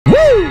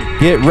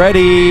Get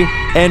ready.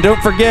 And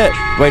don't forget,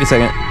 wait a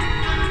second.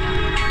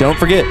 Don't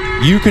forget,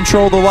 you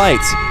control the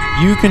lights.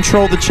 You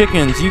control the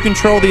chickens. You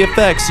control the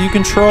effects. You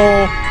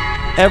control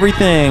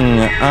everything.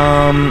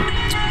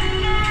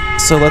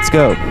 So let's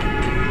go.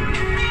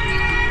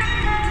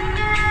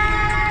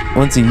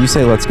 Lindsay, you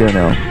say let's go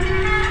now.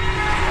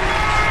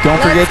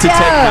 Don't forget to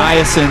take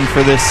niacin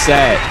for this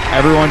set.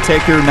 Everyone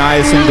take your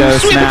niacin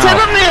dose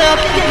now.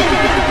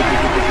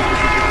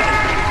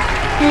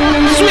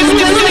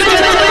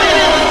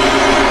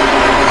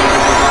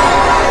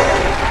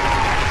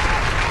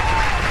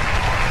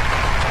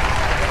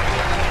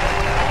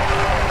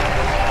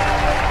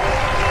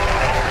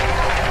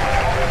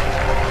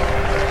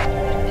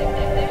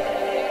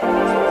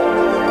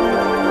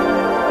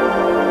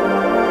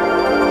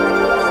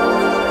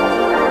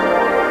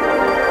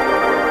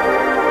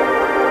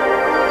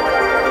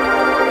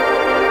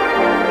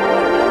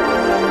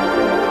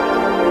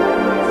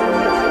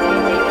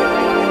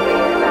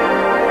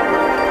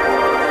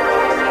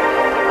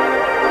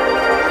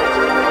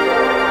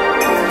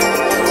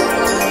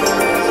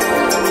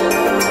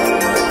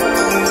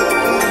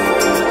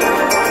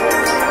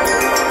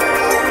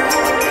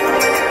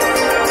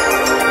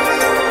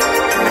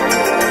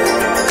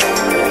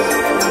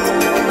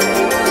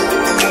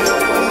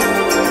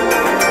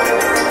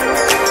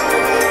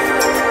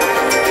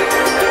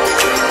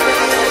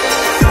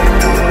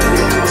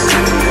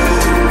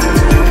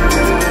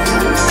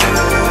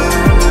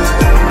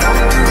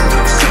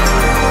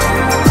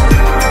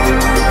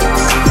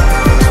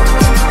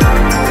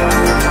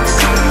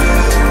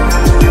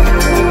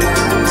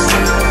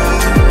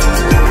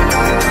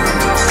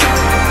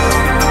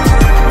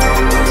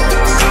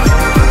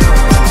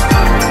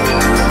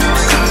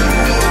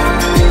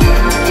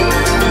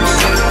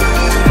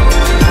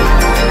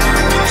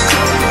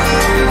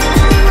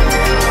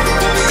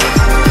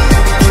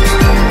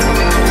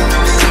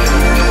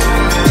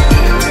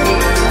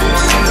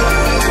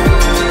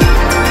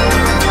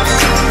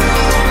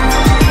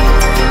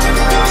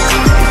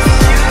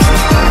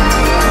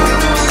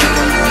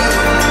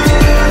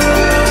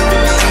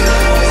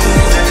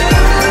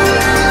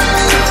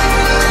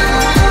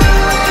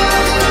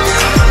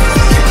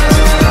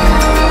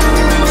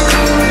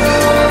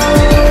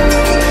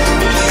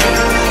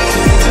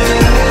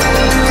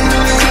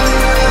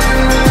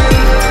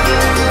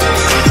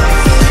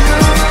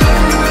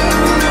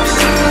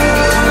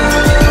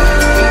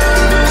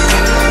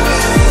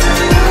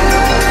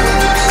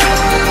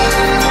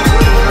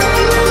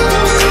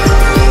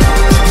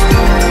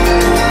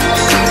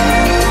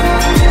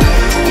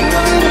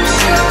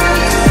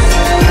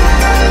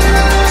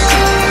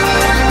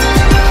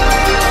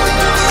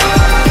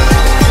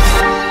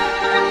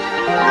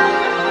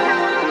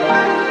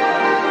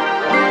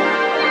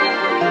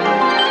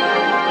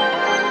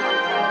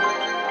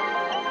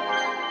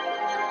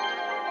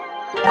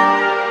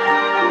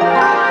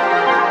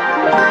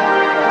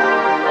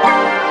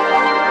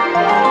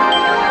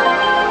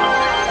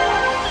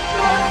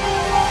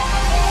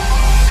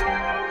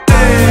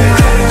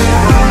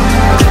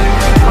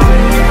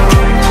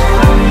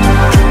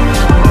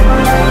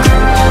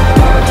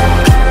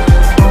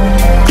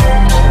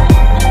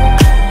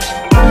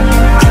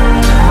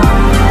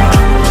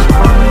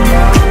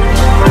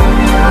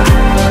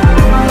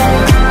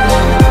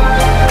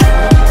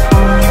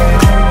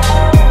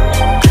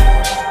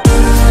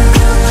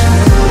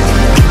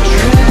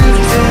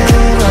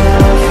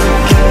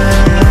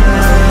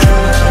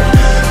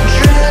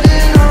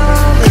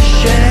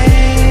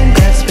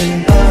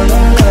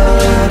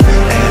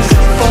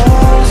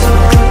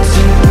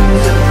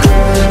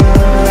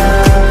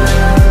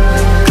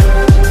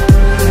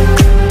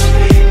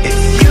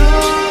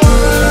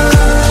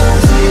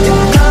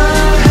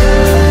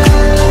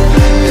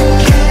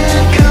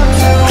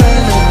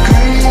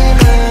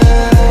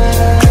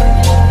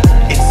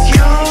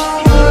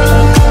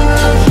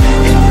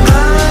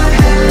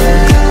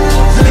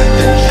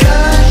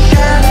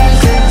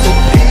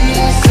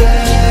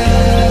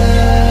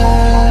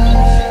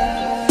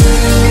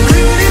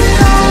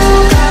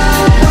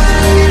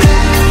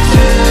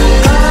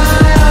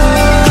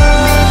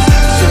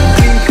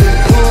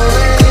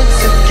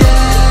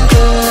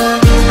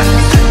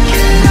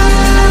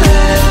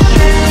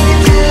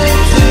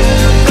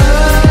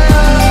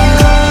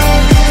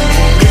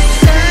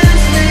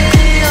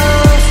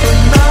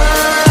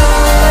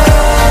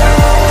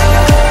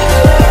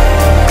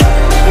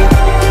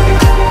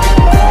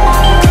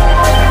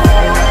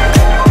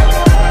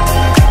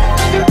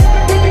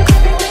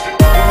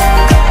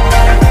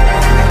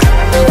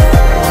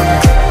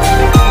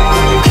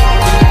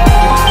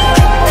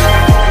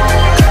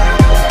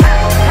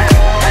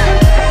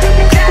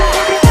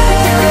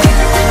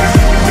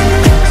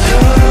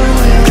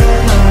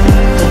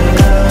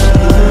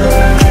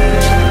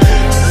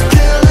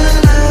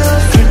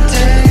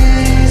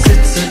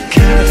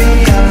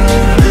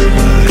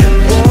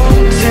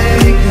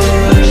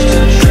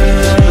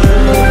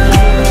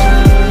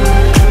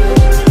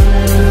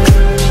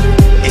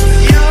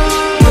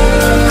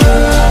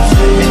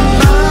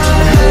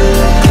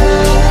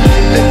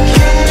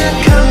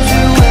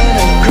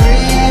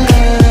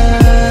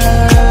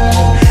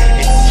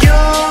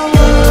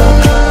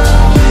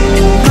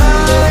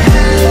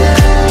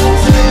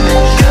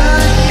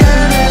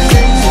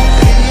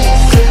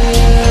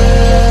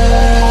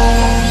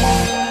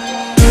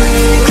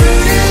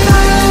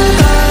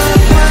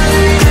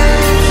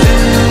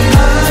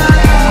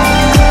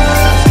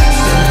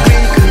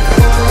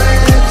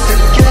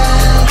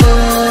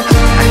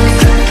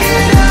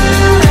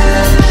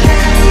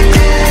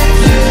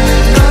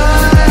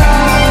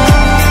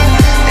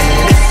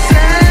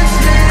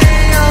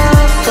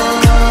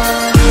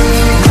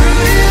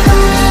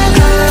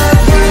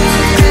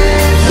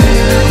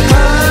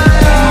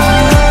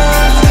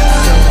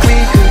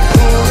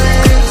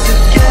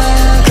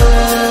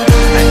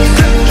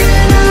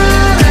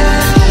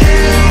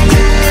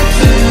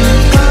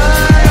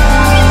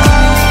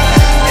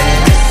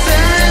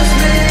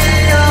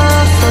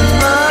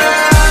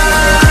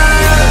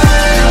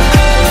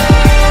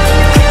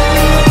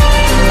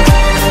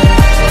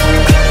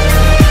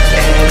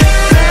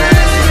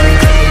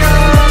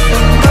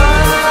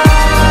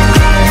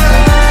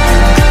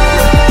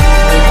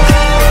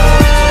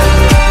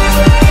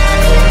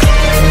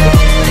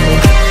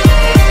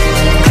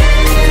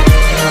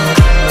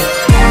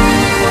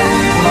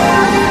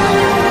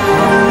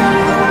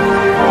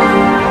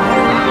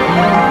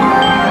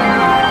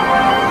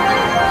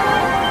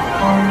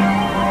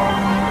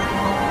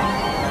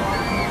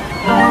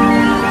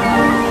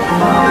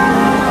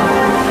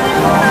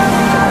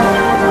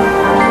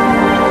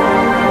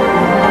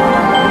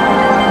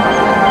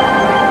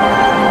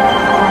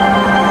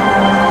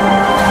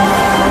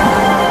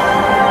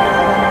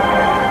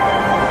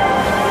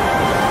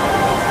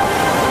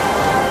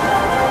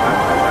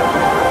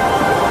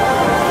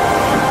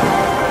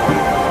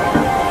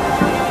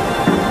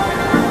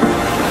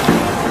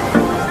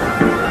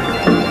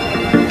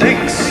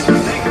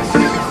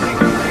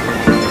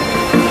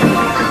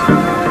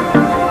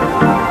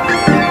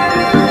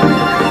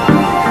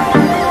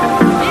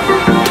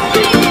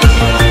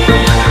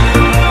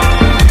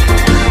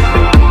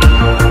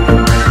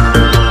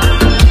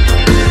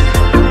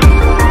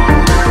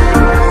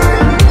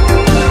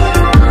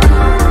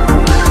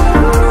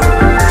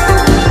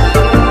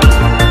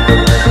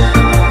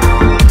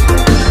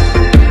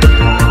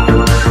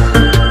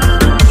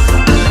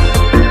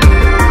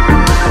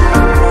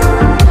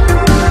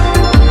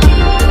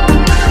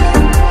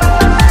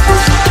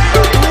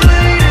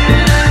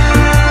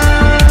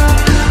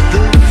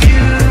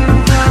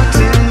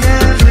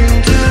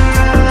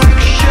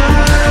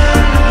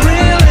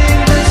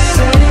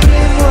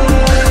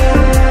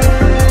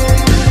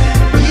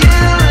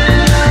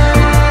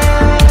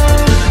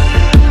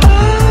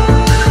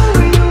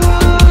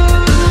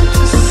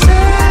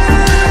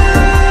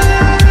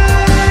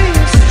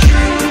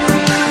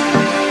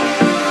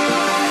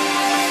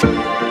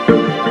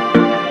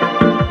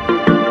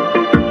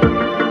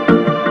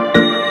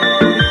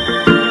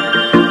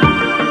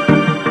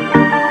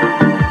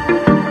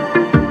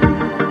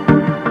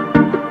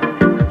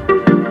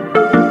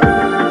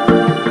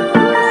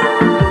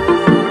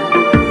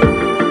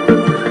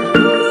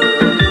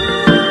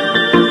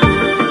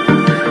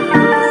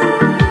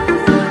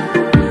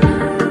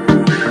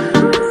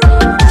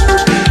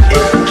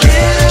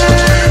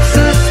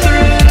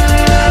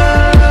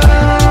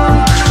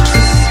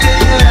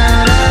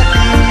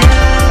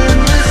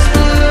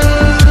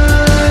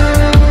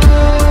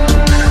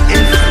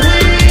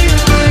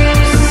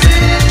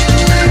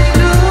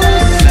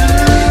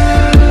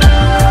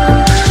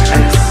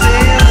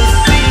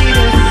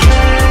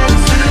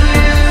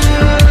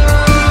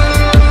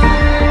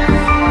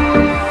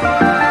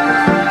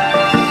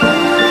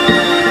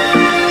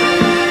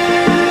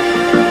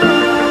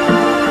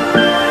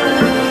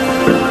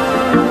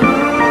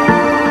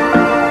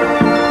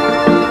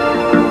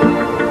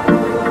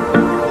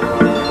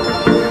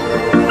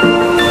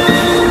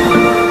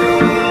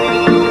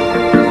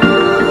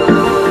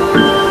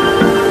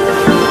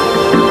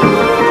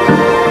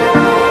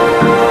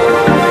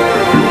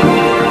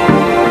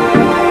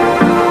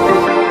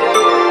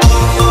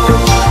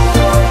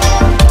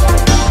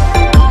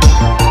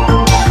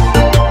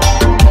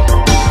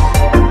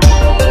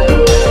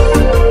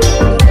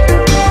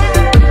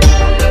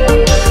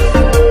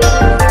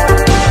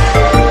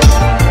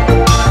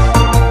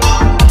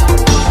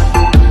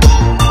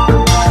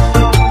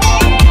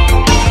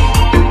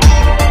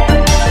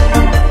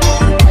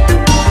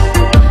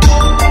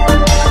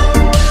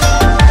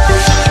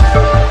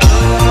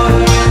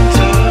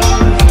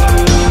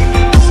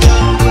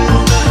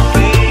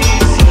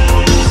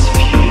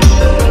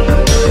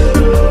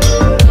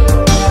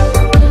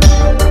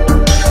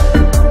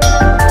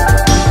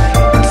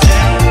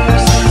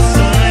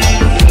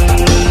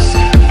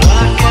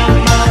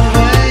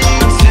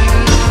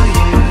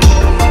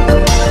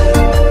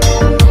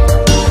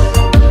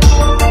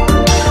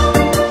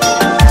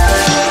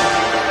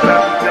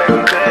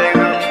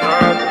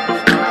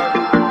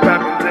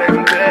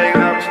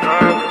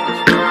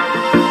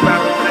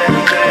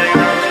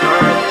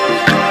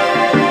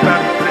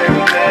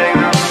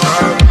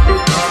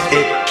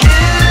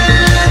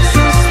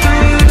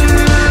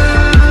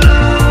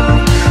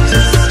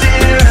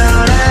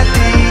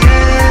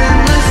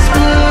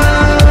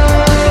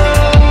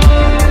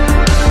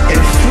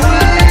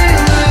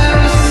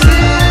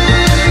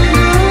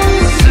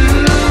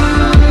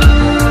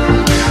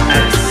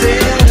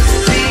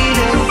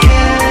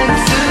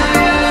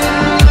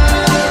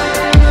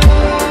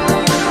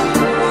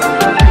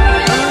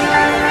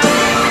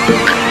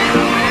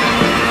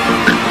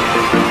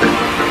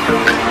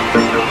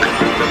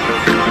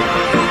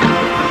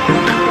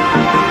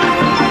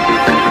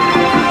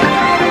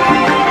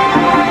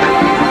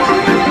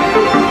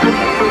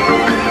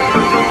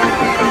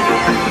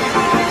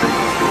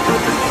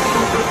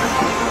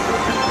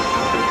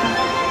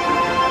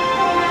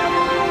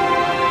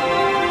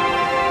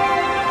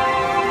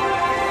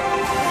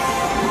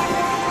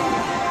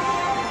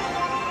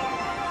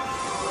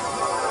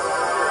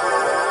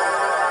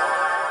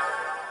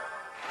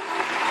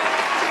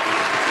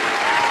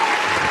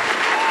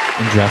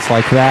 Just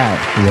like that,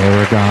 they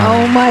were gone.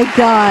 Oh my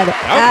God,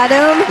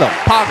 Adam, The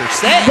Potter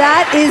set.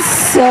 that is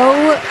so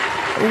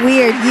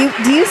weird.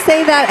 Do you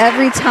say that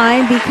every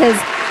time? Because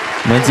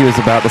Lindsay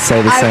was about to say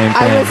the same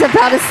thing. I was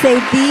about to say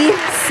the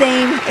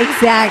same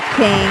exact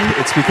thing.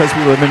 It's because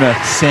we live in a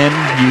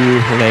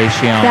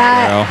simulation,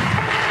 That bro.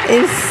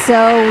 is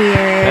so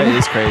weird. That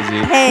is crazy.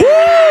 Hey.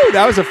 Woo!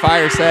 That was a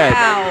fire set.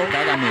 Wow.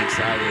 That got me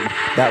excited.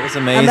 That was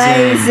amazing.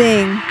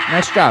 Amazing.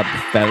 Nice job,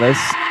 fellas.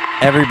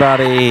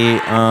 Everybody,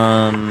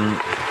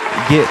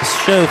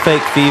 show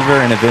Fake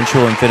Fever and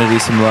Eventual Infinity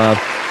some love.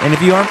 And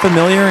if you aren't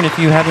familiar, and if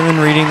you haven't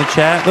been reading the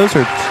chat, those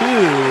are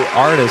two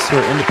artists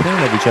who are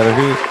independent of each other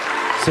who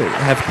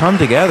have come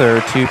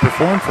together to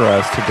perform for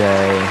us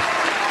today.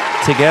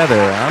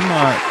 Together, I'm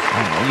not,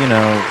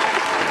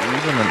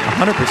 even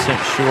 100%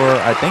 sure.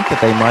 I think that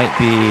they might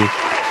be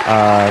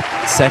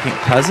second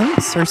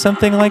cousins or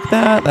something like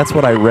that. That's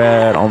what I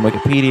read on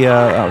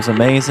Wikipedia. That was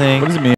amazing. What does it mean?